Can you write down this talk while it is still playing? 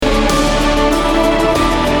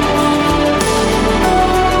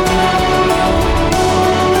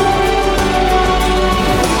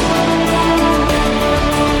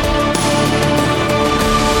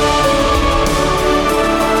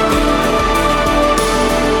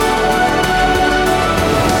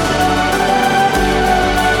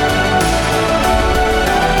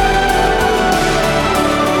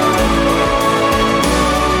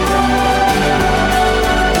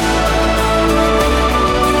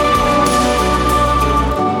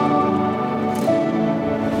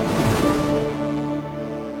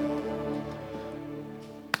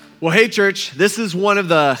Well, hey, church, this is one of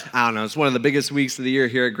the, it's one of the biggest weeks of the year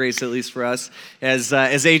here at Grace, at least for us. As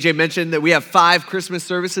AJ mentioned, that we have 5 Christmas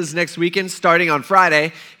services next weekend starting on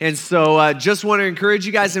Friday. And so just want to encourage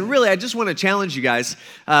you guys, and really, I just want to challenge you guys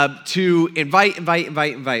to invite.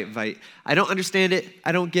 I don't understand it.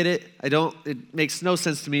 I don't get it. It makes no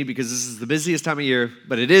sense to me because this is the busiest time of year,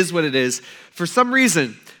 but it is what it is. For some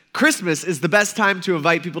reason, Christmas is the best time to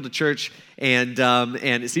invite people to church, and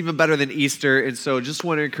it's even better than Easter, and so just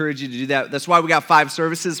want to encourage you to do that. That's why we got 5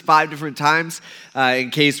 services, 5 different times,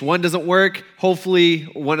 in case one doesn't work. Hopefully,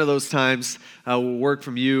 one of those times will work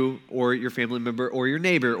from you or your family member or your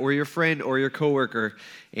neighbor or your friend or your coworker,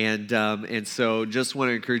 and so just want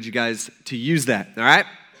to encourage you guys to use that, all right?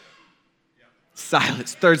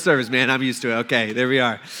 Silence. 3rd service, man, I'm used to it. Okay, there we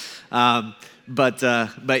are. But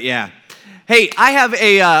yeah. Hey, I have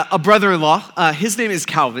a brother-in-law. His name is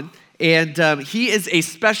Calvin, and he is a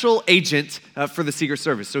special agent for the Secret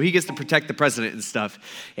Service. So he gets to protect the president and stuff.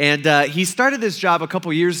 And he started this job a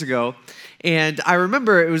couple years ago, and I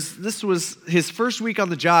remember this was his first week on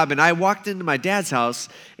the job, and I walked into my dad's house,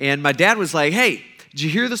 and my dad was like, "Hey, did you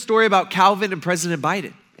hear the story about Calvin and President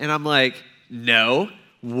Biden?" And I'm like, "No.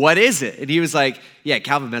 What is it?" And he was like, "Yeah,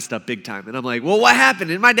 Calvin messed up big time." And I'm like, "Well, what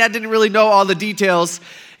happened?" And my dad didn't really know all the details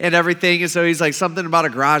and everything. And so he's like, something about a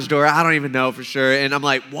garage door. I don't even know for sure. And I'm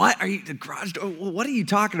like, the garage door? What are you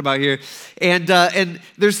talking about here? And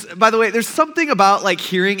by the way, there's something about like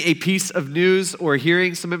hearing a piece of news or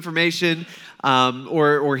hearing some information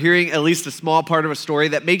or hearing at least a small part of a story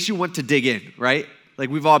that makes you want to dig in, right? Like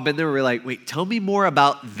we've all been there where we're like, wait, tell me more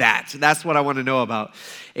about that. That's what I want to know about.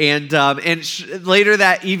 And later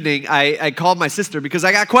that evening, I called my sister because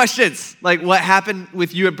I got questions. Like, what happened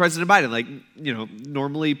with you and President Biden? Like,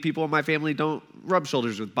 normally people in my family don't rub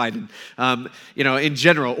shoulders with Biden, in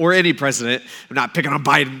general, or any president. I'm not picking on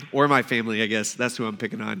Biden or my family, I guess. That's who I'm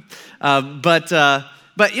picking on. But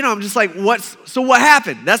I'm just like, what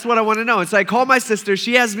happened? That's what I want to know. And so I called my sister.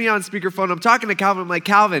 She has me on speakerphone. I'm talking to Calvin. I'm like,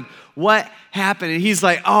 "Calvin, what happened?" And he's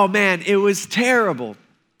like, "Oh man, it was terrible."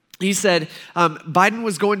 He said Biden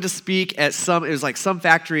was going to speak at some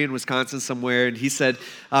factory in Wisconsin somewhere. And he said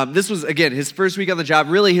this was, again, his first week on the job,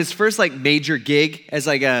 really his first like major gig as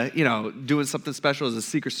like doing something special as a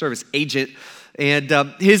Secret Service agent. And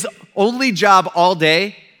his only job all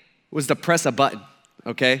day was to press a button,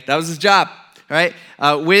 okay? That was his job. All right,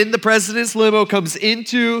 when the president's limo comes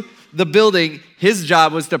into the building, his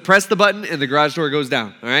job was to press the button and the garage door goes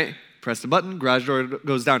down, all right? Press the button, garage door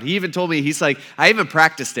goes down. He even told me, he's like, I even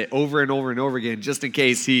practiced it over and over and over again just in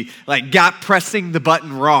case he like got pressing the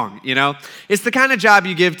button wrong, It's the kind of job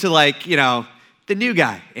you give to like, the new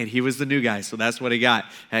guy, and he was the new guy, so that's what he got.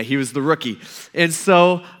 He was the rookie. And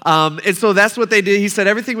so that's what they did. He said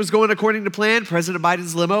everything was going according to plan. President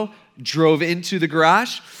Biden's limo drove into the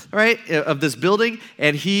garage, right, of this building,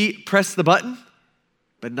 and he pressed the button,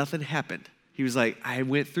 but nothing happened. He was like, I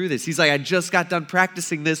went through this. He's like, I just got done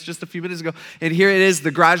practicing this just a few minutes ago, and here it is.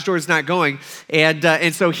 The garage door is not going,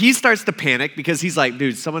 and so he starts to panic because he's like,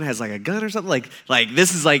 dude, someone has like a gun or something. Like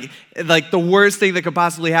this is like the worst thing that could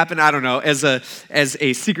possibly happen. I don't know, as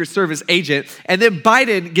a Secret Service agent. And then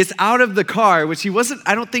Biden gets out of the car, which he wasn't,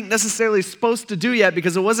 I don't think necessarily supposed to do yet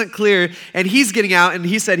because it wasn't clear. And he's getting out, and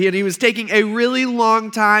he said he was taking a really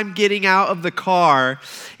long time getting out of the car.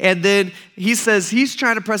 And then he says he's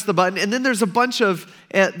trying to press the button, and then there's a bunch of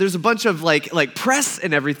like press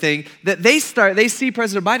and everything that they see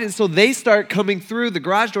President Biden, so they start coming through the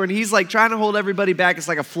garage door, and he's like trying to hold everybody back. It's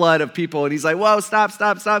like a flood of people, and he's like, whoa, stop.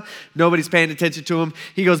 Nobody's paying attention to him.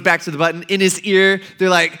 He goes back to the button. In his ear, they're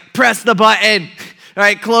like, press the button. All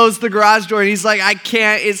right, close the garage door. And he's like, I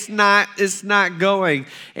can't, it's not going.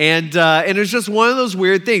 And it's just one of those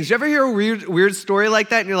weird things. You ever hear a weird story like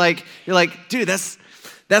that? And you're like, dude,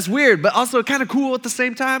 that's weird, but also kind of cool at the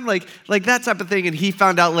same time, like that type of thing. And he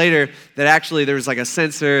found out later that actually there was like a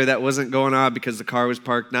sensor that wasn't going on because the car was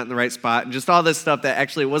parked not in the right spot, and just all this stuff that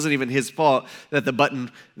actually wasn't even his fault that the button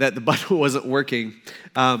wasn't working.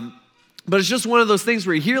 But it's just one of those things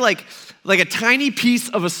where you hear like a tiny piece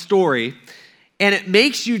of a story, and it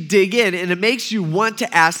makes you dig in, and it makes you want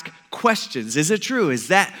to ask questions. Is it true? Is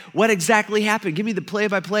that what exactly happened? Give me the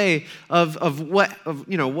play-by-play of what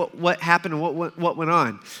happened and what went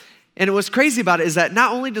on. And what's crazy about it is that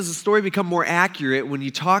not only does the story become more accurate when you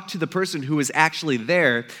talk to the person who is actually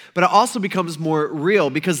there, but it also becomes more real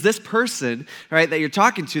because this person, right, that you're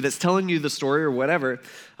talking to that's telling you the story or whatever,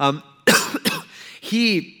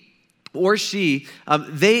 he or she,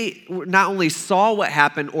 they not only saw what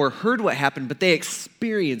happened or heard what happened, but they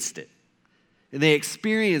experienced it. And they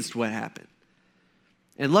experienced what happened.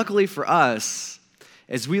 And luckily for us,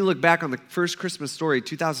 As we look back on the first Christmas story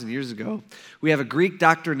 2,000 years ago, we have a Greek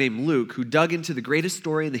doctor named Luke who dug into the greatest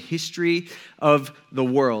story in the history of the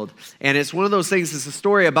world. And it's one of those things, it's a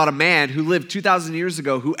story about a man who lived 2,000 years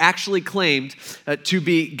ago who actually claimed to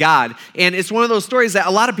be God. And it's one of those stories that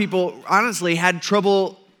a lot of people honestly had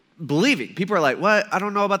trouble believing. People are like, what? I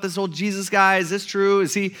don't know about this old Jesus guy. Is this true?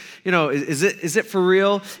 Is he, is it for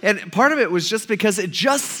real? And part of it was just because it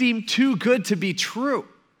just seemed too good to be true.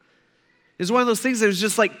 It's one of those things that was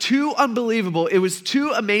just like too unbelievable. It was too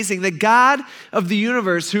amazing. The God of the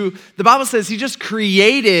universe, who the Bible says he just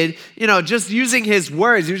created, just using his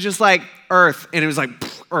words. He was just like earth, and it was like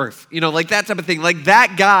earth, like that type of thing. Like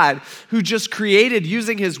that God who just created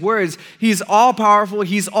using his words, he's all powerful,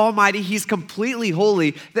 he's almighty, he's completely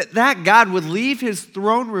holy. That God would leave his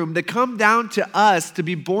throne room to come down to us, to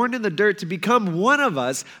be born in the dirt, to become one of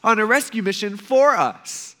us on a rescue mission for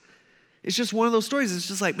us. It's just one of those stories. It's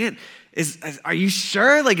just like, man, are you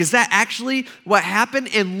sure? Like, is that actually what happened?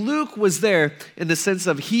 And Luke was there in the sense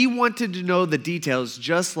of he wanted to know the details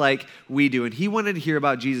just like we do. And he wanted to hear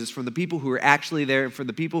about Jesus from the people who were actually there, and from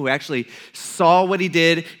the people who actually saw what he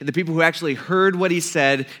did, and the people who actually heard what he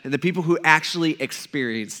said, and the people who actually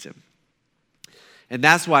experienced him. And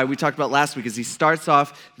that's why we talked about last week, as he starts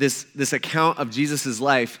off this account of Jesus'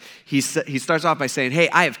 life, he starts off by saying, hey,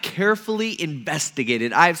 I have carefully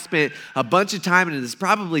investigated. I have spent a bunch of time, and this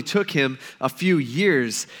probably took him a few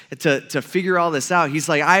years to figure all this out. He's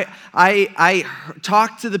like, I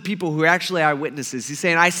talked to the people who are actually eyewitnesses. He's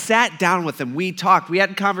saying, I sat down with them. We talked. We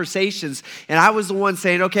had conversations, and I was the one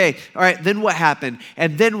saying, okay, all right, then what happened?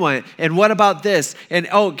 And then what? And what about this? And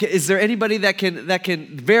is there anybody that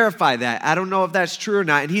can verify that? I don't know if that's true or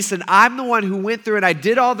not. And he said, I'm the one who went through and I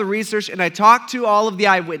did all the research and I talked to all of the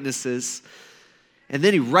eyewitnesses. And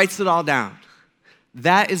then he writes it all down.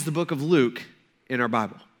 That is the book of Luke in our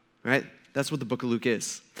Bible, right? That's what the book of Luke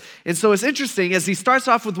is. And so it's interesting as he starts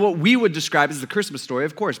off with what we would describe as the Christmas story.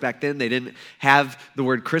 Of course, back then they didn't have the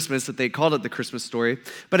word Christmas, that they called it the Christmas story.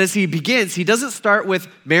 But as he begins, he doesn't start with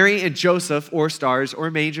Mary and Joseph or stars or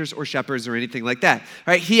mangers or shepherds or anything like that.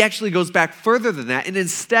 Right? He actually goes back further than that. And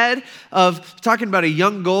instead of talking about a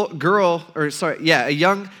young girl who's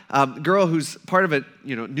part of a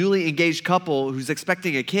newly engaged couple who's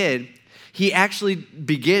expecting a kid, he actually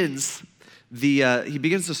begins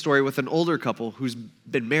the story with an older couple who's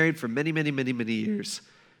been married for many, many, many, many years,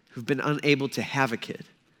 who've been unable to have a kid.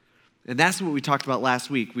 And that's what we talked about last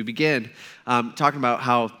week. We began talking about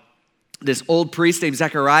how this old priest named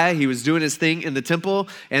Zechariah, he was doing his thing in the temple,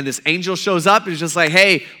 and this angel shows up and is just like,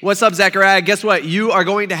 hey, what's up, Zechariah? Guess what? You are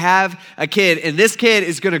going to have a kid, and this kid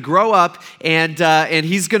is going to grow up, and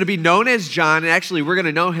he's going to be known as John, and actually we're going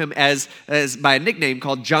to know him as by a nickname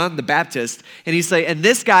called John the Baptist. And he's like, and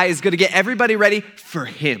this guy is going to get everybody ready for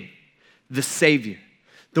him, the Savior.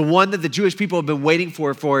 The one that the Jewish people have been waiting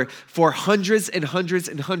for hundreds and hundreds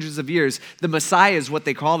and hundreds of years. The Messiah is what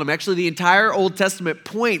they called him. Actually, the entire Old Testament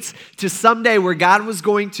points to someday where God was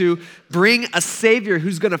going to bring a Savior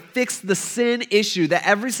who's going to fix the sin issue that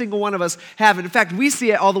every single one of us have. And in fact, we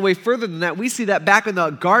see it all the way further than that. We see that back in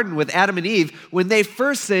the garden with Adam and Eve. When they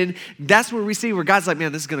first sinned, that's where we see where God's like,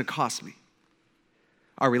 man, this is going to cost me.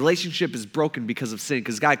 Our relationship is broken because of sin,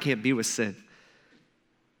 because God can't be with sin.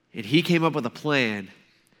 And he came up with a plan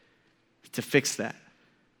to fix that.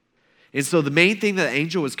 And so the main thing that the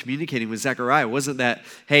angel was communicating with Zechariah wasn't that,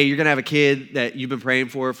 hey, you're going to have a kid that you've been praying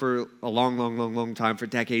for a long, long, long, long time, for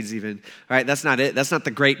decades even. All right, that's not it. That's not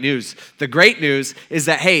the great news. The great news is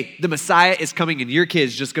that, hey, the Messiah is coming and your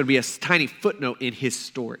kid's just going to be a tiny footnote in his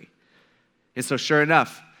story. And so sure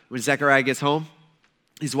enough, when Zechariah gets home,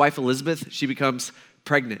 his wife Elizabeth, she becomes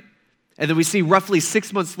pregnant. And then we see roughly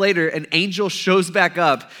 6 months later, an angel shows back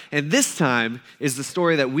up. And this time is the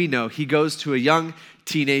story that we know. He goes to a young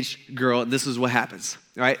teenage girl, and this is what happens.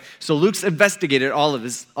 All right. So Luke's investigated all of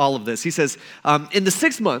this. He says, in the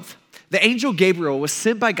 6th month, the angel Gabriel was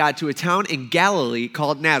sent by God to a town in Galilee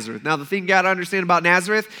called Nazareth. Now, the thing you got to understand about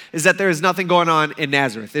Nazareth is that there is nothing going on in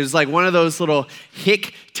Nazareth. It was like one of those little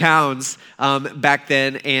hick towns back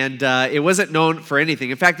then, and it wasn't known for anything.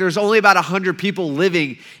 In fact, there's only about 100 people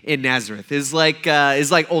living in Nazareth. It's like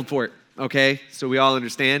Old Fort, okay? So we all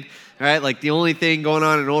understand. All right, like the only thing going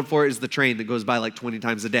on in Old Fort is the train that goes by like 20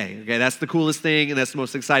 times a day. Okay, that's the coolest thing and that's the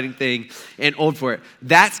most exciting thing in Old Fort.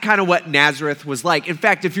 That's kind of what Nazareth was like. In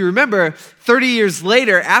fact, if you remember, 30 years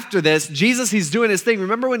later after this, Jesus, he's doing his thing.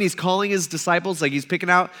 Remember when he's calling his disciples, like he's picking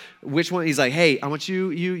out which one? He's like, hey, I want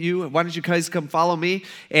you, why don't you guys come follow me?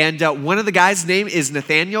 And one of the guys' name is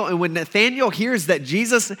Nathaniel. And when Nathaniel hears that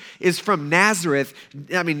Jesus is from Nazareth,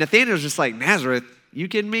 I mean, Nathaniel's just like, Nazareth? You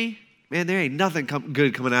kidding me? man, there ain't nothing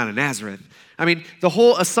good coming out of Nazareth. I mean, the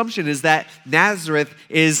whole assumption is that Nazareth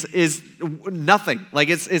is nothing. Like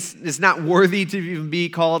it's not worthy to even be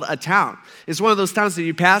called a town. It's one of those towns that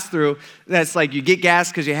you pass through that's like you get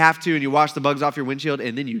gas because you have to and you wash the bugs off your windshield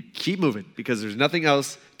and then you keep moving because there's nothing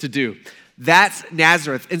else to do. That's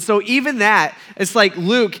Nazareth. And so even that, it's like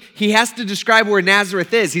Luke, he has to describe where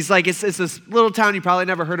Nazareth is. He's like, it's this little town, you probably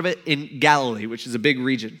never heard of it, in Galilee, which is a big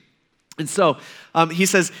region. And so he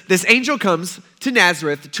says, this angel comes to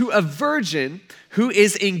Nazareth to a virgin who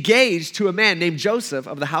is engaged to a man named Joseph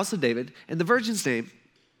of the house of David, and the virgin's name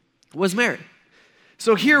was Mary.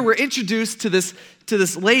 So here we're introduced to this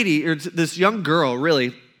lady, or to this young girl,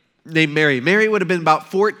 really, named Mary. Mary would have been about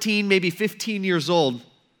 14, maybe 15 years old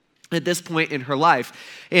at this point in her life.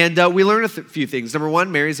 And we learn a few things. Number one,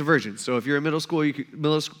 Mary's a virgin. So if you're a middle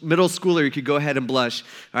schooler, you could go ahead and blush,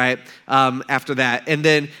 all right, after that. And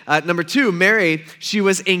then number two, Mary, she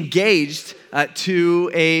was engaged to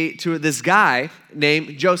this guy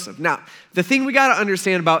named Joseph. Now, the thing we got to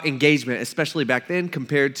understand about engagement, especially back then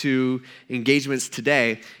compared to engagements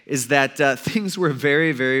today, is that things were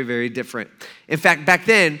very, very, very different. In fact, back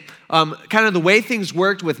then, kind of the way things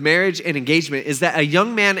worked with marriage and engagement is that a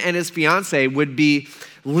young man and his fiance would be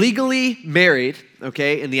legally married,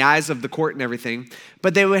 okay, in the eyes of the court and everything,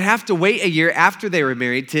 but they would have to wait a year after they were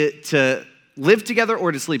married to live together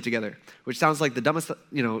or to sleep together, which sounds like the dumbest,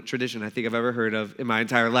 tradition I think I've ever heard of in my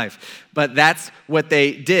entire life. But that's what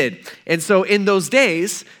they did. And so in those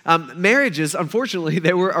days, marriages, unfortunately,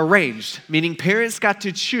 they were arranged, meaning parents got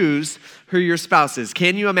to choose who your spouse is.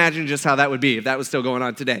 Can you imagine just how that would be if that was still going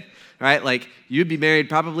on today? Right? Like, you'd be married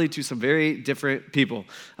probably to some very different people.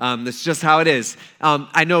 That's just how it is.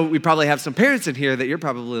 I know we probably have some parents in here that you're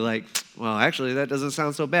probably like, well, actually, that doesn't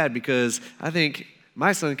sound so bad because I think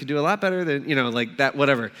my son could do a lot better than, like that,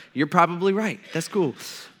 whatever. You're probably right. That's cool.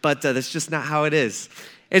 But that's just not how it is.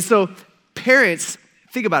 And so parents,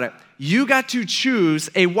 think about it. You got to choose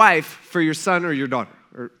a wife for your son or your daughter,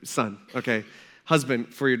 or son, okay,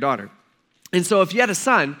 husband for your daughter. And so if you had a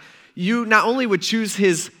son, you not only would choose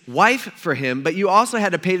his wife for him, but you also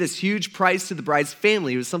had to pay this huge price to the bride's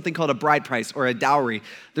family. It was something called a bride price or a dowry.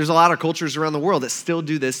 There's a lot of cultures around the world that still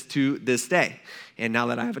do this to this day. And now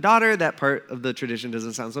that I have a daughter, that part of the tradition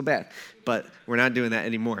doesn't sound so bad. But we're not doing that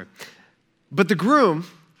anymore. But the groom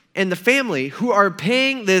and the family who are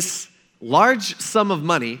paying this large sum of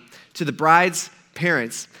money to the bride's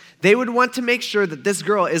parents, they would want to make sure that this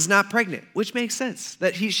girl is not pregnant, which makes sense,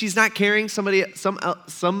 that she's not carrying some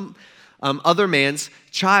other man's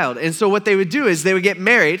child. And so what they would do is they would get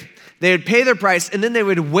married, they would pay their price, and then they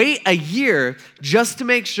would wait a year just to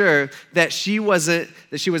make sure that she wasn't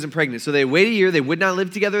pregnant. So they wait a year, they would not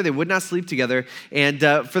live together, they would not sleep together, and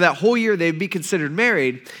for that whole year they'd be considered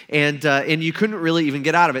married, and you couldn't really even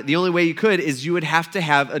get out of it. The only way you could is you would have to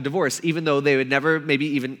have a divorce, even though they would never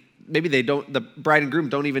maybe they don't, the bride and groom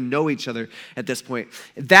don't even know each other at this point.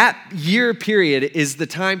 That year period is the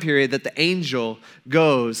time period that the angel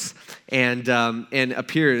goes and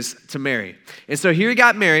appears to Mary. And so here you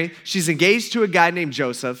got Mary. She's engaged to a guy named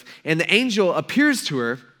Joseph, and the angel appears to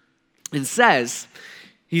her and says,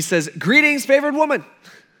 "Greetings, favored woman.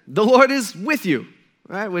 The Lord is with you."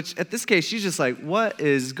 Right? Which at this case, she's just like, what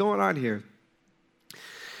is going on here?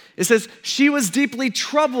 It says, she was deeply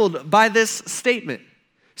troubled by this statement.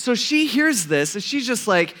 So she hears this, and she's just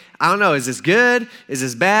like, I don't know, is this good? Is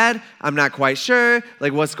this bad? I'm not quite sure.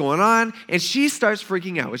 Like, what's going on? And she starts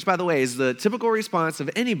freaking out, which, by the way, is the typical response of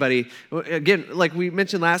anybody. Again, like we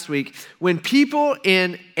mentioned last week, when people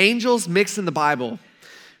and angels mix in the Bible,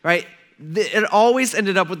 right, it always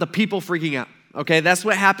ended up with the people freaking out. Okay, that's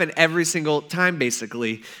what happened every single time,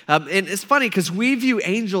 basically. And it's funny because we view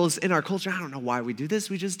angels in our culture. I don't know why we do this.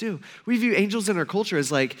 We just do. We view angels in our culture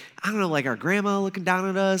as like, I don't know, like our grandma looking down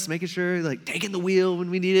at us, making sure, like taking the wheel when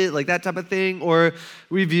we need it, like that type of thing. Or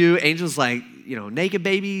we view angels like, naked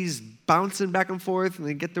babies bouncing back and forth and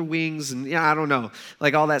they get their wings and I don't know,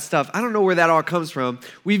 like all that stuff. I don't know where that all comes from.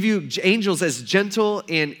 We view angels as gentle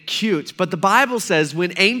and cute, but the Bible says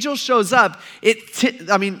when angel shows up,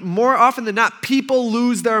 more often than not, people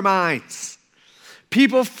lose their minds.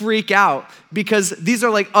 People freak out because these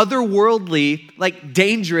are like otherworldly, like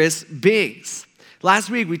dangerous beings. Last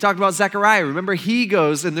week, we talked about Zechariah. Remember, he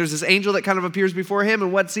goes and there's this angel that kind of appears before him,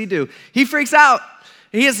 and what's he do? He freaks out.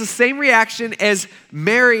 He has the same reaction as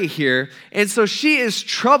Mary here. And so she is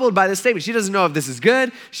troubled by this statement. She doesn't know if this is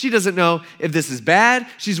good. She doesn't know if this is bad.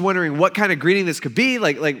 She's wondering what kind of greeting this could be.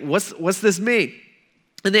 Like what's this mean?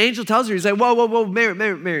 And the angel tells her, he's like, whoa,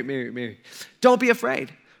 Mary. Don't be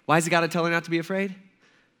afraid. Why has he got to tell her not to be afraid?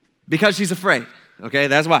 Because she's afraid. Okay,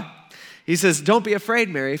 that's why. He says, don't be afraid,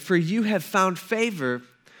 Mary, for you have found favor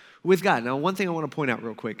with God. Now, one thing I want to point out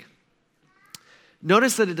real quick.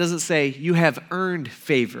 Notice that it doesn't say you have earned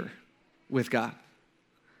favor with God.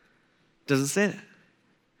 It doesn't say that.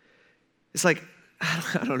 It's like,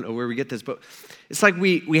 I don't know where we get this, but it's like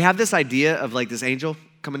we have this idea of like this angel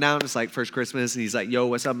coming down. It's like first Christmas, and he's like, yo,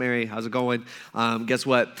 what's up, Mary? How's it going? Guess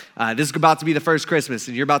what? This is about to be the first Christmas,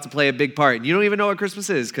 and you're about to play a big part. And you don't even know what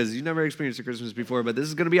Christmas is because you never experienced a Christmas before, but this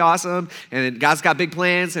is going to be awesome. And God's got big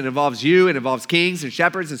plans, and it involves you, and it involves kings and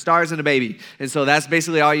shepherds and stars and a baby. And so that's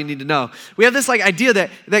basically all you need to know. We have this like idea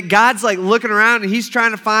that God's like looking around, and he's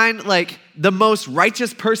trying to find like the most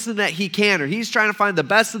righteous person that he can, or he's trying to find the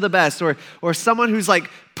best of the best, or someone who's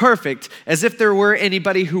like perfect, as if there were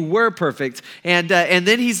anybody who were perfect. And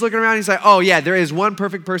then he's looking around, and he's like, oh yeah, there is one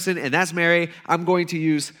perfect person, and that's Mary. I'm going to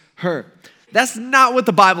use her. That's not what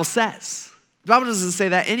the Bible says. The Bible doesn't say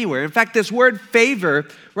that anywhere. In fact, this word favor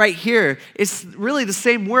right here is really the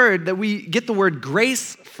same word that we get the word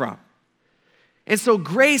grace from. And so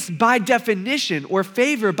grace by definition, or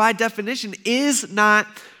favor by definition, is not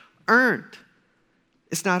earned.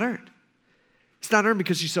 It's not earned. It's not earned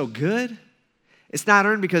because she's so good. It's not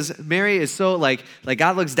earned because Mary is so like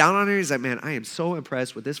God looks down on her. He's like, man, I am so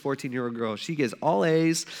impressed with this 14-year-old girl. She gets all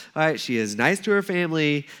A's. All right, she is nice to her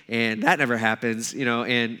family, and that never happens,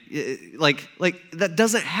 and like that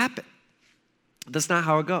doesn't happen. That's not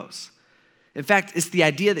how it goes. In fact, it's the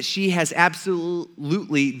idea that she has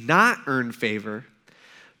absolutely not earned favor,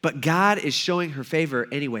 but God is showing her favor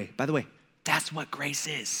anyway. By the way, that's what grace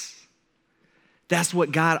is. That's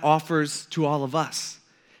what God offers to all of us,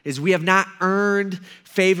 is we have not earned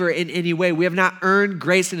favor in any way. We have not earned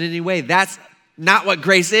grace in any way. That's not what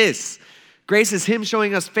grace is. Grace is him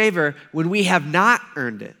showing us favor when we have not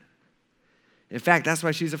earned it. In fact, that's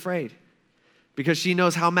why she's afraid, because she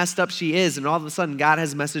knows how messed up she is, and all of a sudden God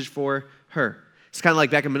has a message for her. It's kind of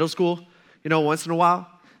like back in middle school, once in a while,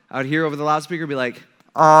 I would hear over the loudspeaker be like,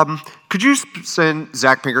 could you send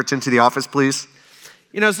Zach Pinkerton to the office, please?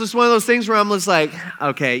 It's just one of those things where I'm just like,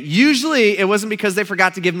 okay. Usually it wasn't because they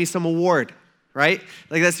forgot to give me some award, right?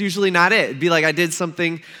 Like that's usually not it. It'd be like I did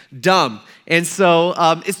something dumb. And so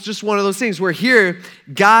it's just one of those things where here,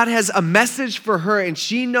 God has a message for her, and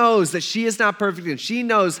she knows that she is not perfect, and she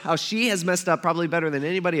knows how she has messed up probably better than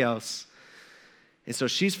anybody else. And so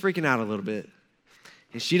she's freaking out a little bit.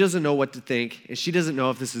 And she doesn't know what to think, and she doesn't know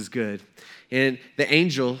if this is good. And the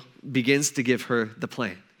angel begins to give her the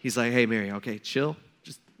plan. He's like, hey, Mary, okay, chill.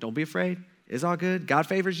 Just don't be afraid. It's all good. God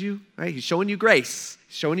favors you, right? He's showing you grace.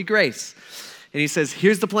 He's showing you grace. And he says,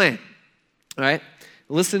 here's the plan, all right?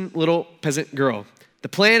 Listen, little peasant girl. The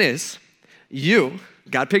plan is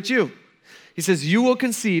God picked you. He says, you will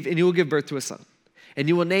conceive and you will give birth to a son, and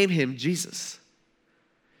you will name him Jesus.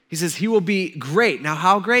 He says, he will be great. Now,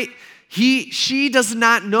 how great? She does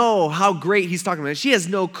not know how great he's talking about. She has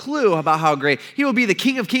no clue about how great. He will be the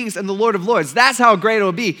King of Kings and the Lord of Lords. That's how great it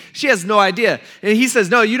will be. She has no idea. And he says,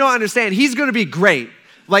 no, you don't understand. He's going to be great.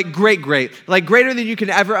 Like great, like greater than you can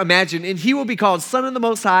ever imagine. And he will be called Son of the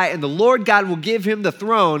Most High, and the Lord God will give him the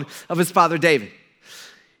throne of his father David.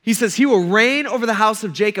 He says he will reign over the house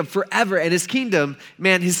of Jacob forever, and his kingdom,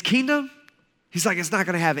 he's like, it's not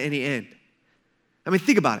going to have any end. I mean,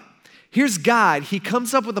 think about it. Here's God. He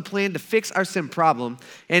comes up with a plan to fix our sin problem,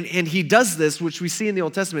 and he does this, which we see in the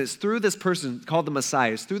Old Testament. It's through this person called the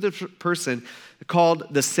Messiah. It's through the person called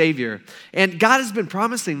the Savior. And God has been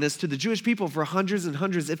promising this to the Jewish people for hundreds and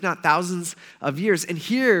hundreds, if not thousands of years. And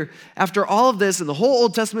here, after all of this, and the whole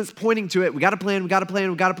Old Testament's pointing to it, we got a plan,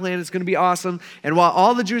 it's going to be awesome. And while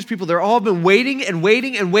all the Jewish people, they're all been waiting and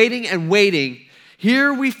waiting and waiting and waiting,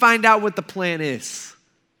 here we find out what the plan is.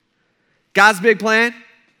 God's big plan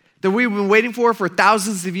that we've been waiting for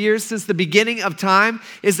thousands of years, since the beginning of time,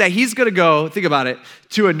 is that he's going to go, think about it,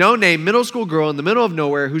 to a no-name middle school girl in the middle of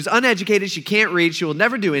nowhere who's uneducated, she can't read, she will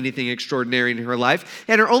never do anything extraordinary in her life,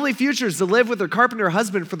 and her only future is to live with her carpenter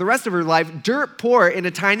husband for the rest of her life, dirt poor in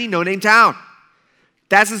a tiny no-name town.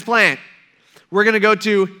 That's his plan. We're going to go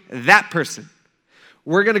to that person.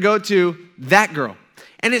 We're going to go to that girl.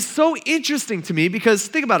 And it's so interesting to me because,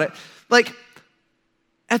 think about it, like,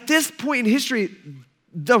 at this point in history,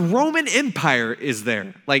 the Roman Empire is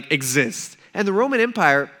there, exists. And the Roman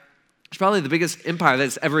Empire is probably the biggest empire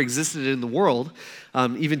that's ever existed in the world,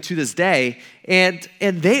 even to this day. And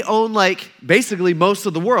they own, basically most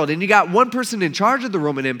of the world. And you got one person in charge of the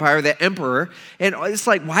Roman Empire, the emperor. And it's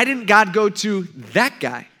like, why didn't God go to that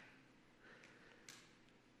guy?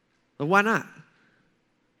 Well, why not?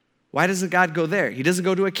 Why doesn't God go there? He doesn't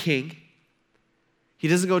go to a king. He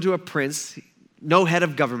doesn't go to a prince. No head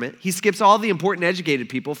of government. He skips all the important educated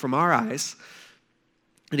people from our eyes.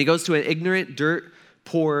 And he goes to an ignorant, dirt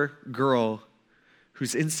poor girl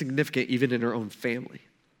who's insignificant even in her own family.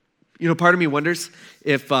 Part of me wonders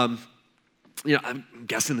if, I'm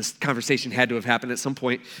guessing this conversation had to have happened at some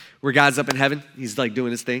point where God's up in heaven. He's like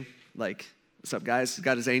doing his thing. Like, what's up, guys? He's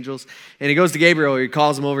got his angels. And he goes to Gabriel. He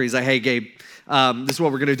calls him over. He's like, hey, Gabe, this is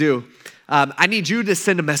what we're going to do. I need you to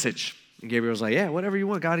send a message. And Gabriel's like, yeah, whatever you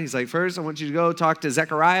want, God. He's like, first, I want you to go talk to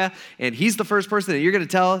Zechariah, and he's the first person that you're going to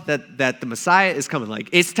tell that the Messiah is coming. Like,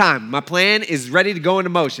 it's time. My plan is ready to go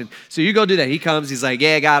into motion. So you go do that. He comes. He's like,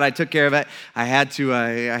 yeah, God, I took care of it. I had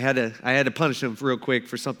to punish him real quick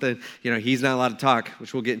for something. He's not allowed to talk,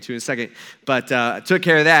 which we'll get into in a second. But I took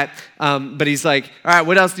care of that. But he's like, all right,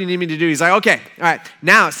 what else do you need me to do? He's like, okay, all right.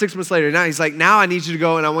 Now, 6 months later, he's like, now I need you to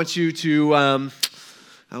go, and I want you to,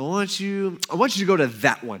 I want you to go to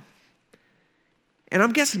that one. And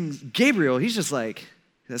I'm guessing Gabriel, he's just like,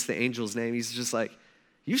 that's the angel's name. He's just like,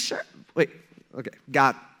 you sure? Wait, okay,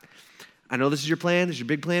 God, I know this is your plan. This is your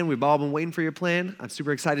big plan. We've all been waiting for your plan. I'm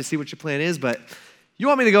super excited to see what your plan is, but you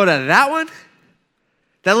want me to go to that one?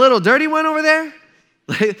 That little dirty one over there?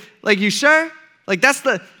 Like you sure? Like that's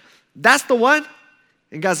the one?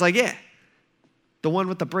 And God's like, yeah, the one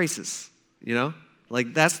with the braces,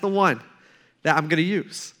 Like that's the one that I'm going to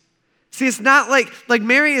use. See, it's not like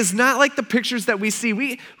Mary is not like the pictures that we see.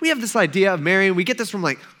 We have this idea of Mary, and we get this from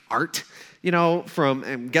like art, from,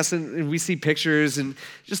 I'm guessing, and we see pictures and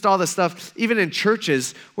just all this stuff, even in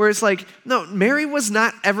churches, where it's like, no, Mary was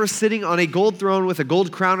not ever sitting on a gold throne with a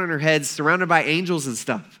gold crown on her head, surrounded by angels and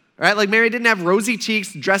stuff. Right? Like Mary didn't have rosy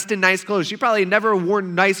cheeks, dressed in nice clothes. She probably never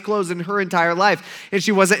worn nice clothes in her entire life. And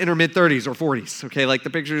she wasn't in her mid-30s or 40s, okay? Like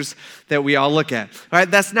the pictures that we all look at. All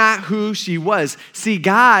right? That's not who she was. See,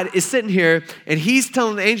 God is sitting here, and he's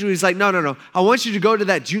telling the angel, he's like, no. I want you to go to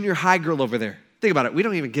that junior high girl over there. Think about it. We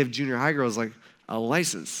don't even give junior high girls like a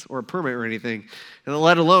license or a permit or anything. And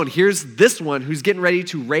let alone, here's this one who's getting ready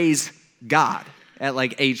to raise God at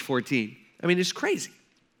like age 14. I mean, it's crazy.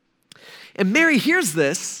 And Mary hears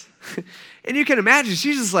this, and you can imagine,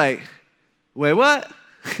 she's just like, wait, what?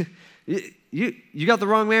 you got the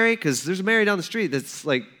wrong Mary? Because there's a Mary down the street that's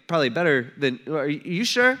like probably better than, are you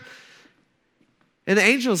sure? And the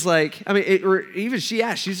angel's like, or even she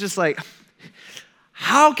asked, she's just like,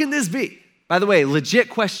 how can this be? By the way, legit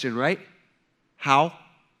question, right? How?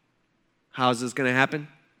 How is this going to happen?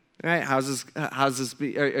 All right, how's this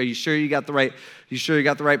be? Are you sure you got the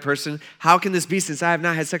right person? How can this be since I have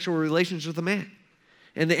not had sexual relations with a man?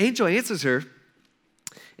 And the angel answers her,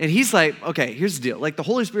 and he's like, okay, here's the deal. Like the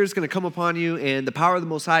Holy Spirit is going to come upon you, and the power of the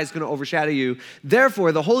Most High is going to overshadow you.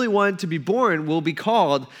 Therefore, the Holy One to be born will be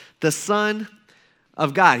called the Son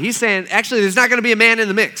of God. He's saying, actually, there's not going to be a man in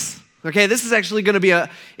the mix. Okay, this is actually going to be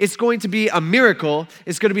it's going to be a miracle.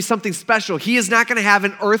 It's going to be something special. He is not going to have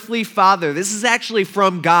an earthly father. This is actually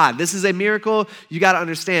from God. This is a miracle you got to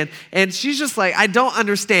understand. And she's just like, I don't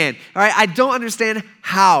understand. All right, I don't understand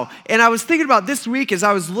how. And I was thinking about this week as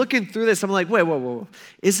I was looking through this, I'm like, wait, whoa.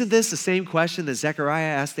 Isn't this the same question that Zechariah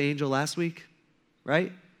asked the angel last week?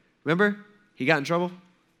 Right? Remember? He got in trouble.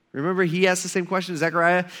 Remember, he asked the same question.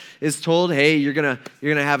 Zechariah is told, "Hey, you're gonna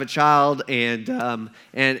have a child," and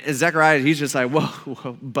Zechariah, he's just like,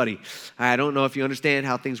 "Whoa, buddy, I don't know if you understand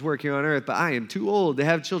how things work here on earth, but I am too old to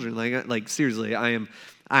have children. Like seriously, I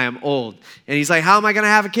am old." And he's like, "How am I gonna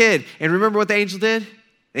have a kid?" And remember what the angel did?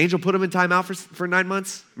 The angel put him in timeout for 9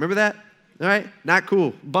 months. Remember that? All right, not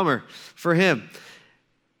cool, bummer for him.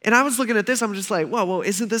 And I was looking at this, I'm just like, whoa,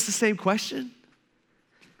 isn't this the same question?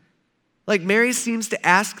 Like Mary seems to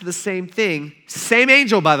ask the same thing. Same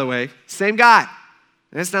angel, by the way. Same guy.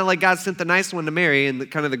 And it's not like God sent the nice one to Mary and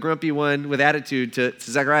kind of the grumpy one with attitude to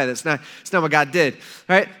Zechariah. That's not what God did.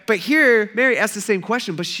 All right? But here, Mary asks the same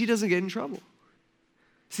question, but she doesn't get in trouble.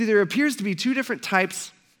 See, there appears to be two different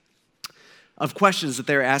types of questions that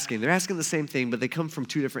they're asking. They're asking the same thing, but they come from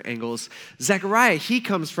two different angles. Zechariah, he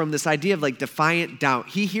comes from this idea of like defiant doubt.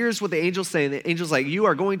 He hears what the angel's saying. The angel's like, you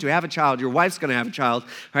are going to have a child. Your wife's going to have a child,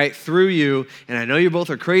 right, through you. And I know you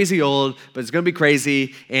both are crazy old, but it's going to be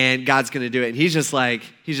crazy, and God's going to do it. And he's just like,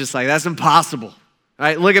 that's impossible. All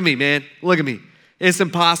right, look at me, man. Look at me. It's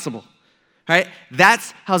impossible. All right,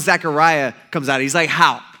 that's how Zechariah comes out. He's like,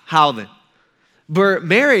 how? How then? But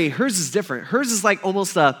Mary, hers is different. Hers is like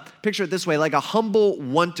almost picture it this way, like a humble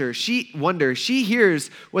wonder. She hears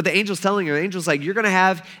what the angel's telling her. The angel's like, you're going to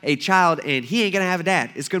have a child, and he ain't going to have a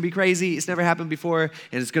dad. It's going to be crazy. It's never happened before,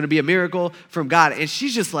 and it's going to be a miracle from God. And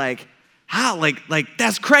she's just like, how? Like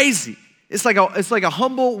that's crazy. It's like a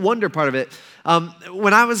humble wonder part of it.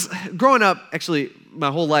 When I was growing up, actually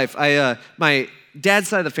my whole life, my dad's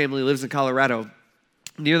side of the family lives in Colorado,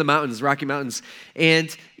 near the mountains, Rocky Mountains.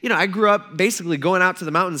 And, I grew up basically going out to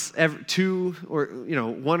the mountains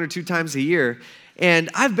one or two times a year. And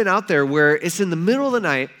I've been out there where it's in the middle of the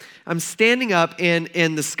night. I'm standing up and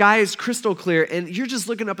the sky is crystal clear. And you're just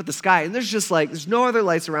looking up at the sky. And there's no other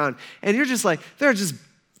lights around. And you're just like, there are just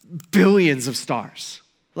billions of stars.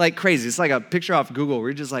 Like crazy. It's like a picture off Google where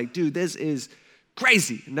you're just like, dude, this is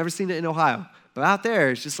crazy. I've never seen it in Ohio. But out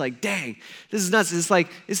there, it's just like, dang, this is nuts. It's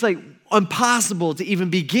like impossible to even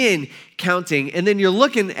begin counting. And then you're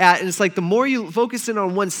looking at, and it's like the more you focus in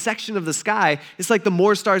on one section of the sky, it's like the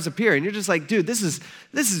more stars appear. And you're just like, dude, this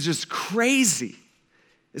is just crazy.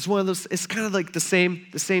 It's one of those, it's kind of like the same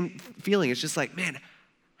feeling. It's just like, man,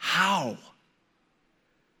 how?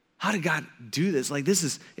 How did God do this? Like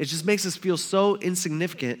it just makes us feel so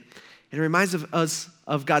insignificant. And it reminds us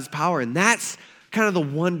of God's power. And that's kind of the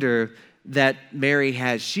wonder that Mary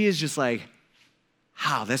has. She is just like,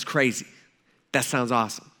 how? That's crazy. That sounds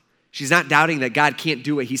awesome. She's not doubting that God can't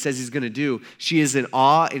do what he says he's going to do. She is in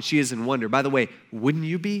awe and she is in wonder. By the way, wouldn't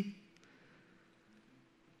you be?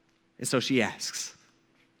 And so she asks,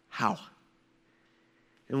 how?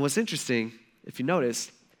 And what's interesting, if you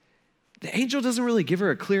notice, the angel doesn't really give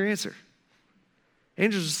her a clear answer. The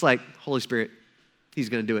angel's just like, Holy Spirit, he's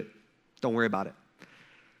going to do it. Don't worry about it.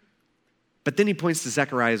 But then he points to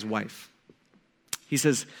Zechariah's wife. He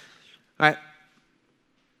says, all right,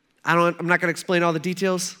 I'm not going to explain all the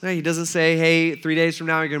details. He doesn't say, hey, 3 days from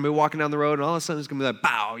now, you're going to be walking down the road, and all of a sudden it's going to be like,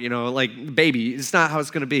 bow, like baby. It's not how it's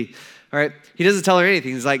going to be, all right? He doesn't tell her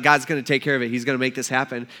anything. He's like, God's going to take care of it. He's going to make this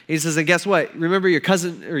happen. And he says, and guess what? Remember your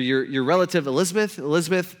cousin or your relative Elizabeth?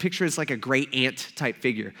 Elizabeth, picture is like a great aunt type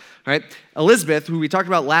figure, all right? Elizabeth, who we talked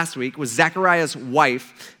about last week, was Zechariah's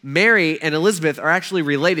wife. Mary and Elizabeth are actually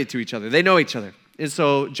related to each other. They know each other. And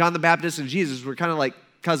so John the Baptist and Jesus were kind of like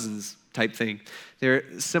cousins type thing.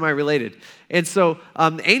 They're semi-related. And so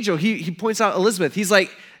the angel, he points out Elizabeth. He's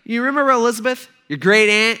like, you remember Elizabeth? Your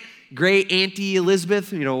great auntie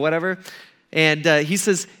Elizabeth, whatever. And he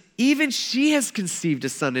says, even she has conceived a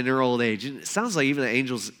son in her old age. And it sounds like even the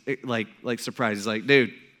angel's like surprised. He's like,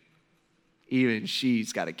 dude, even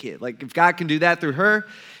she's got a kid. Like if God can do that through her,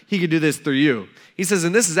 he can do this through you. He says,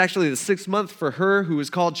 and this is actually the 6th month for her who is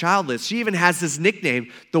called childless. She even has this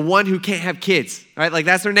nickname, the one who can't have kids, right? Like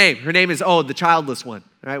that's her name. Her name is, the childless one,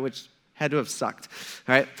 right? Which had to have sucked,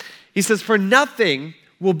 right? He says, for nothing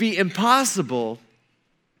will be impossible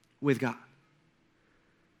with God.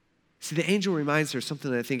 See, the angel reminds her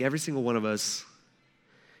something that I think every single one of us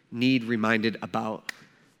need reminded about.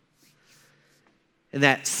 And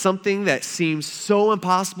that something that seems so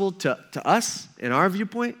impossible to us in our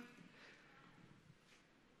viewpoint,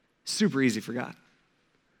 super easy for God.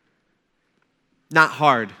 Not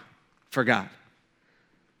hard for God.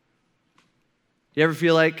 You ever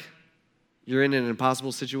feel like you're in an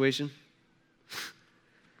impossible situation?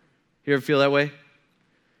 You ever feel that way?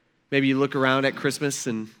 Maybe you look around at Christmas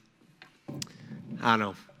and, I don't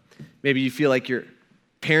know, maybe you feel like you're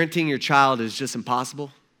parenting your child is just impossible.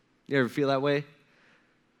 You ever feel that way?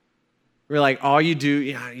 Where like all you do,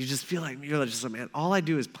 you just feel like, you're just like, man, all I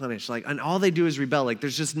do is punish. Like, and all they do is rebel. Like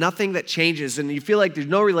there's just nothing that changes. And you feel like there's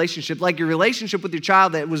no relationship. Like your relationship with your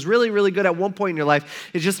child that was really, really good at one point in your life,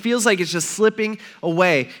 it just feels like it's just slipping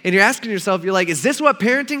away. And you're asking yourself, you're like, is this what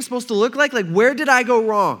parenting's supposed to look like? Like where did I go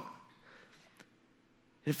wrong?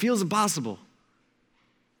 And it feels impossible.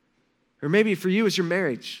 Or maybe for you, it's your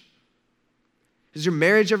marriage. Does your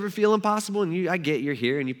marriage ever feel impossible? And I get you're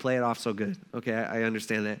here and you play it off so good. Okay, I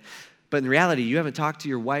understand that. But in reality, you haven't talked to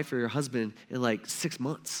your wife or your husband in like 6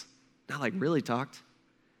 months. Not like really talked.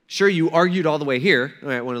 Sure, you argued all the way here. All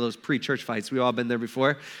right, one of those pre-church fights. We've all been there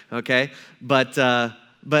before, okay? But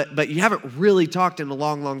you haven't really talked in a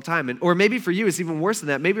long, long time. Or maybe for you, it's even worse than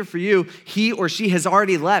that. Maybe for you, he or she has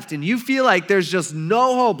already left, and you feel like there's just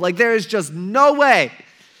no hope, like there is just no way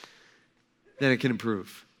that it can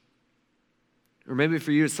improve. Or maybe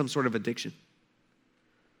for you, it's some sort of addiction.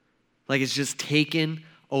 Like it's just taken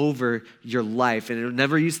over your life. And it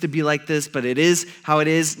never used to be like this, but it is how it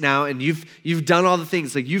is now. And you've done all the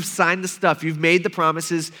things. Like you've signed the stuff. You've made the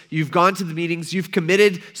promises. You've gone to the meetings. You've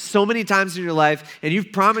committed so many times in your life. And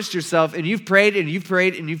you've promised yourself. And you've prayed and you've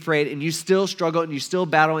prayed and you've prayed. And you still struggle and you still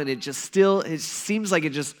battle. And it seems like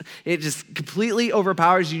it just completely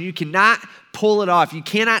overpowers you. You cannot pull it off. You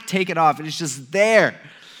cannot take it off. And it's just there. It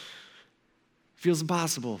feels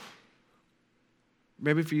impossible.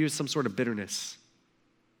 Maybe for you, it's some sort of bitterness.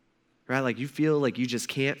 Right? Like you feel like you just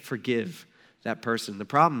can't forgive that person. The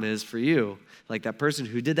problem is for you, like that person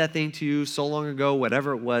who did that thing to you so long ago,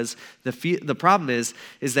 whatever it was, the problem is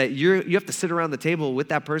that you have to sit around the table with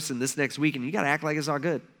that person this next week and you got to act like it's all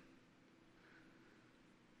good.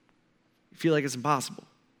 You feel like it's impossible.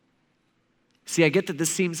 See, I get that this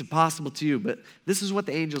seems impossible to you, but this is what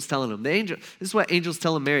the angel's telling him. This is what angel's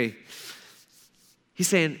telling Mary. He's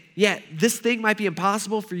saying, yeah, this thing might be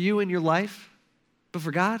impossible for you in your life, but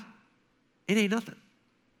for God, it ain't nothing.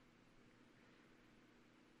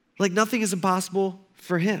 Like nothing is impossible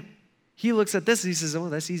for him. He looks at this and he says, oh,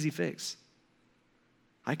 that's easy fix.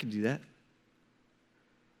 I can do that.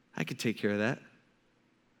 I can take care of that.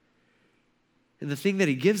 And the thing that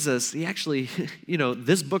he gives us, he actually,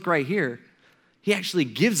 this book right here, he actually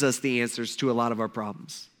gives us the answers to a lot of our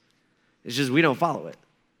problems. It's just we don't follow it.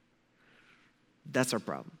 That's our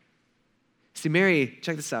problem. See, Mary,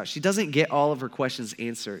 check this out. She doesn't get all of her questions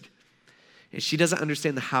answered. And she doesn't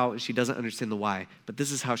understand the how, and she doesn't understand the why. But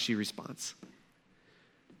this is how she responds.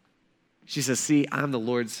 She says, see, I'm the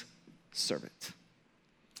Lord's servant.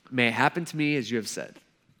 May it happen to me as you have said.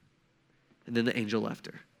 And then the angel left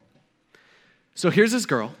her. So here's this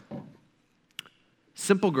girl,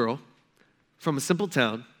 simple girl, from a simple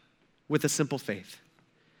town with a simple faith.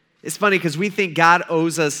 It's funny because we think God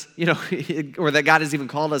owes us, or that God has even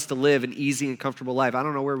called us to live an easy and comfortable life. I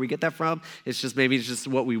don't know where we get that from. It's just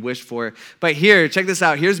what we wish for. But here, check this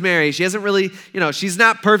out. Here's Mary. She hasn't really, she's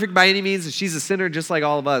not perfect by any means, and she's a sinner just like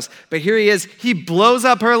all of us. But here he is. He blows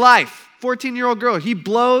up her life. 14-year-old girl. He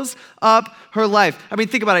blows up her life. I mean,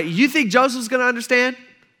 think about it. You think Joseph's going to understand?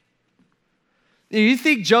 You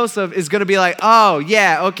think Joseph is going to be like, oh,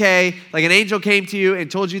 yeah, okay, like an angel came to you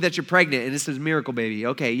and told you that you're pregnant and this is a miracle baby.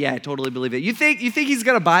 Okay, yeah, I totally believe it. You think he's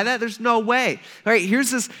going to buy that? There's no way. All right,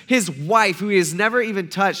 here's his wife who he has never even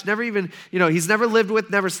touched, never even, he's never lived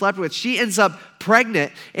with, never slept with. She ends up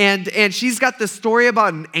pregnant and she's got this story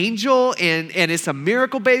about an angel and it's a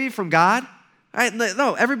miracle baby from God. All right,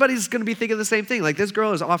 no, everybody's going to be thinking the same thing. Like, this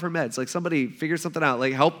girl is off her meds. Like, somebody figure something out.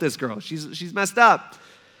 Like, help this girl. She's messed up.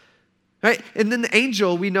 Right? And then the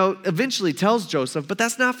angel, we know, eventually tells Joseph, but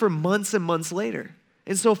that's not for months and months later.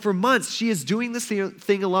 And so for months, she is doing this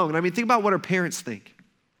thing alone. I mean, think about what her parents think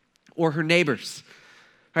or her neighbors.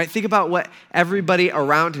 Right? Think about what everybody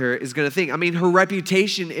around her is going to think. I mean, her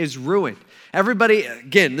reputation is ruined. Everybody,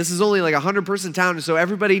 again, this is only like a 100-person town, and so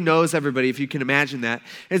everybody knows everybody, if you can imagine that.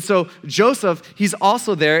 And so Joseph, he's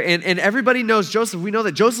also there, and everybody knows Joseph. We know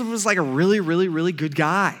that Joseph was like a really, really, really good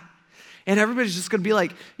guy. And everybody's just going to be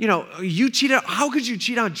like, you cheated. How could you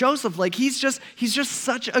cheat on Joseph? Like, he's just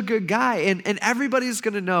such a good guy. And everybody's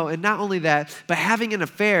going to know. And not only that, but having an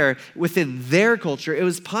affair within their culture, it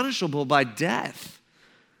was punishable by death.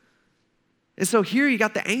 And so here you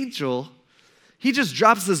got the angel. He just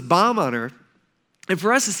drops this bomb on her. And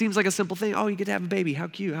for us, it seems like a simple thing. Oh, you get to have a baby. How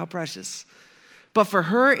cute. How precious. But for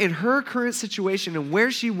her, in her current situation and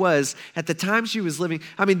where she was at the time she was living,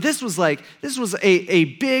 I mean, this was a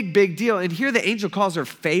big, big deal. And here the angel calls her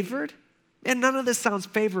favored, and none of this sounds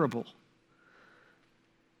favorable.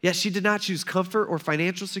 Yet she did not choose comfort or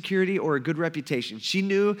financial security or a good reputation. She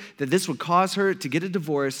knew that this would cause her to get a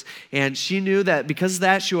divorce, and she knew that because of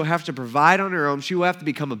that, she will have to provide on her own. She will have to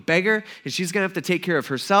become a beggar, and she's going to have to take care of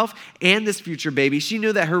herself and this future baby. She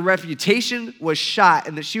knew that her reputation was shot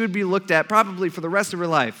and that she would be looked at probably for the rest of her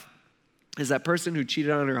life as that person who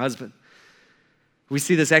cheated on her husband. We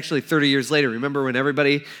see this actually 30 years later. Remember when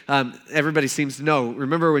everybody seems to know.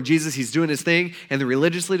 Remember when Jesus, he's doing his thing, and the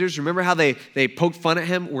religious leaders, remember how they poked fun at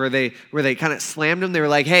him, where they kind of slammed him? They were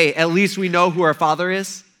like, hey, at least we know who our father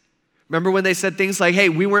is. Remember when they said things like, hey,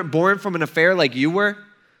 we weren't born from an affair like you were?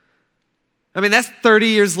 I mean, that's 30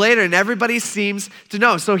 years later, and everybody seems to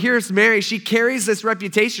know. So here's Mary. She carries this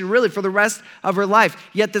reputation really for the rest of her life.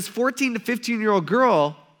 Yet this 14 to 15-year-old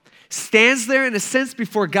girl stands there in a sense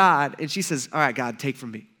before God, and she says, all right, God, take from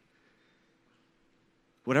me.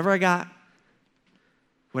 Whatever I got,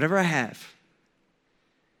 whatever I have,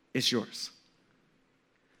 it's yours.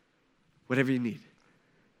 Whatever you need,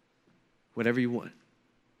 whatever you want.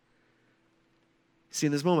 See,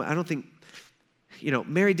 in this moment, I don't think,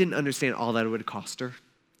 Mary didn't understand all that it would cost her,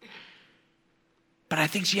 but I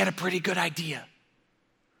think she had a pretty good idea.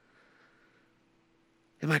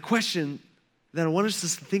 And my question that I want us to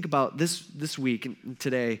think about this week and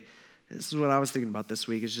today, this is what I was thinking about this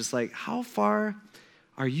week, is just like, how far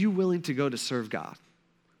are you willing to go to serve God?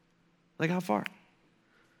 Like, how far?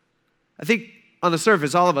 I think on the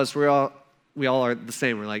surface, all of us, we all are the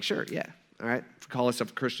same. We're like, sure, yeah, all right. Call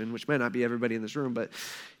ourselves a Christian, which may not be everybody in this room, but,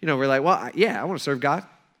 we're like, well, I want to serve God.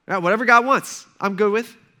 All right, whatever God wants, I'm good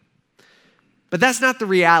with. But that's not the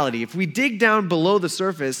reality. If we dig down below the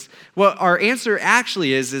surface, what our answer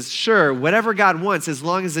actually is sure, whatever God wants, as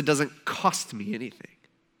long as it doesn't cost me anything.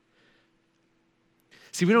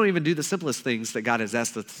 See, we don't even do the simplest things that God has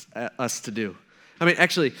asked us to do. I mean,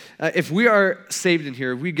 actually, if we are saved in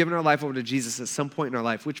here, if we've given our life over to Jesus at some point in our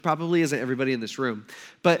life, which probably isn't everybody in this room,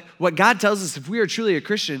 but what God tells us, if we are truly a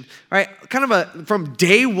Christian, all right, from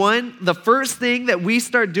day one, the first thing that we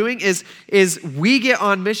start doing is we get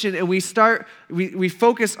on mission and we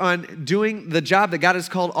focus on doing the job that God has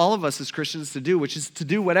called all of us as Christians to do, which is to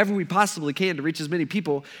do whatever we possibly can to reach as many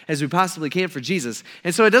people as we possibly can for Jesus.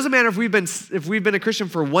 And so it doesn't matter if we've been a Christian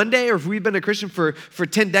for one day or if we've been a Christian for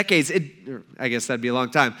 10 decades. I guess that'd be a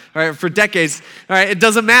long time. All right, for decades, all right, it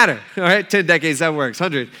doesn't matter. All right, 10 decades, that works.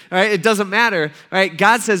 100. All right, it doesn't matter. All right,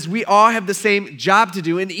 God says we all have the same job to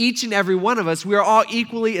do, and each and every one of us, we are all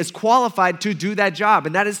equally as qualified to do that job,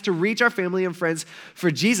 and that is to reach our family and friends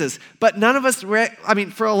for Jesus. But none of us,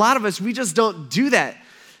 for a lot of us, we just don't do that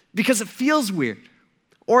because it feels weird.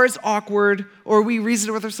 Or it's awkward, or we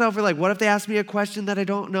reason with ourselves. We're like, what if they ask me a question that I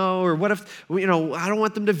don't know? Or what if, I don't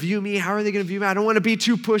want them to view me. How are they going to view me? I don't want to be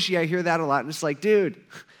too pushy. I hear that a lot. And it's like, dude,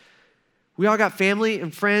 we all got family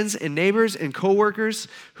and friends and neighbors and coworkers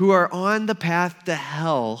who are on the path to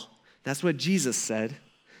hell. That's what Jesus said.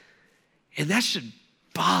 And that should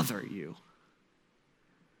bother you.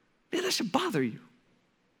 Man, that should bother you.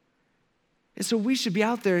 And so we should be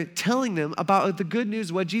out there telling them about the good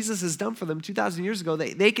news, what Jesus has done for them 2,000 years ago.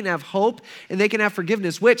 They can have hope and they can have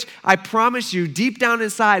forgiveness, which I promise you deep down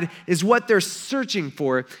inside is what they're searching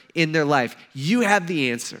for in their life. You have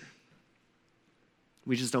the answer.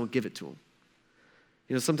 We just don't give it to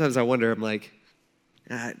them. Sometimes I wonder, I'm like,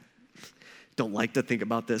 I don't like to think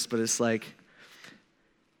about this, but it's like,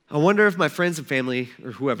 I wonder if my friends and family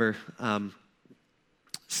or whoever,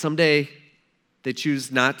 someday they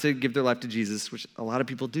choose not to give their life to Jesus, which a lot of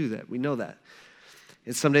people do that. We know that.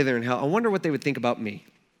 And someday they're in hell. I wonder what they would think about me,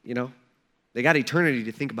 They got eternity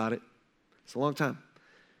to think about it. It's a long time.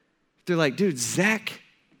 They're like, dude, Zach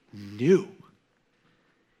knew.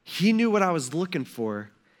 He knew what I was looking for,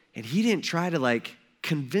 and he didn't try to,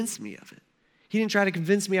 convince me of it. He didn't try to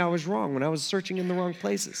convince me I was wrong when I was searching in the wrong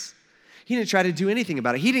places. He didn't try to do anything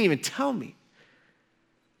about it. He didn't even tell me.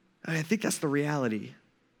 I think that's the reality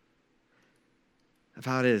of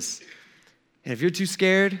how it is. And if you're too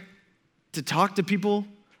scared to talk to people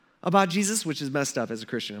about Jesus, which is messed up as a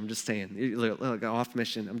Christian, I'm just saying, look, off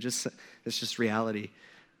mission, it's just reality.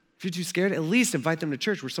 If you're too scared, at least invite them to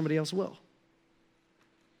church where somebody else will.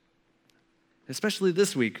 Especially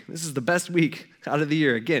this week. This is the best week out of the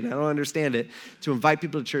year. Again, I don't understand it, to invite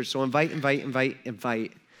people to church. So invite.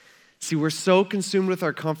 See, we're so consumed with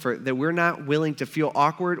our comfort that we're not willing to feel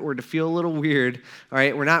awkward or to feel a little weird, all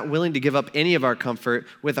right? We're not willing to give up any of our comfort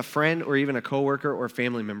with a friend or even a coworker or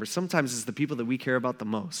family member. Sometimes it's the people that we care about the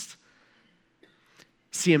most.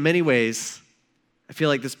 See, in many ways, I feel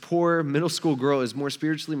like this poor middle school girl is more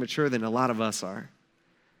spiritually mature than a lot of us are.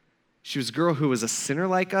 She was a girl who was a sinner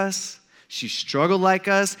like us. She struggled like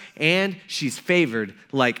us, and she's favored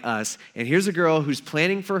like us. And here's a girl who's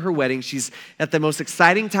planning for her wedding. She's at the most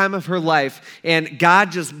exciting time of her life, and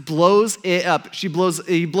God just blows it up. He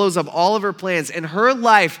blows up all of her plans, and her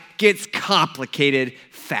life gets complicated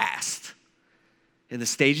fast. And the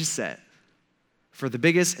stage is set for the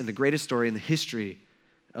biggest and the greatest story in the history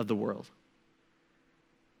of the world.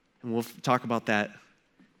 And we'll talk about that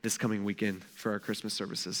this coming weekend for our Christmas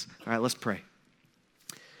services. All right, let's pray.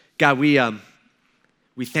 God, we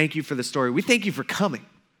thank you for the story. We thank you for coming.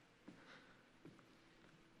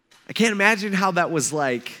 I can't imagine how that was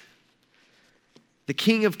like. The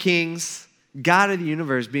King of Kings, God of the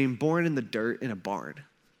universe, being born in the dirt in a barn.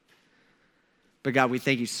 But God, we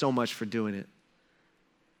thank you so much for doing it.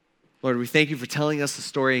 Lord, we thank you for telling us the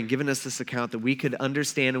story and giving us this account that we could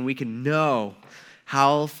understand and we can know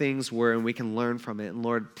how things were and we can learn from it. And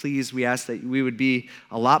Lord, please, we ask that we would be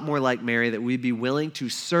a lot more like Mary, that we'd be willing to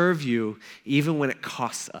serve you even when it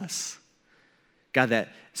costs us. God, that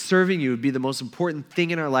serving you would be the most important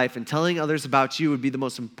thing in our life, and telling others about you would be the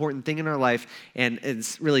most important thing in our life, and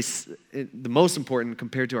it's really the most important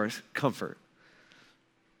compared to our comfort,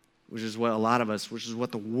 which is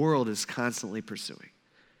what the world is constantly pursuing.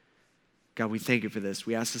 God, we thank you for this.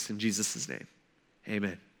 We ask this in Jesus' name.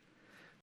 Amen.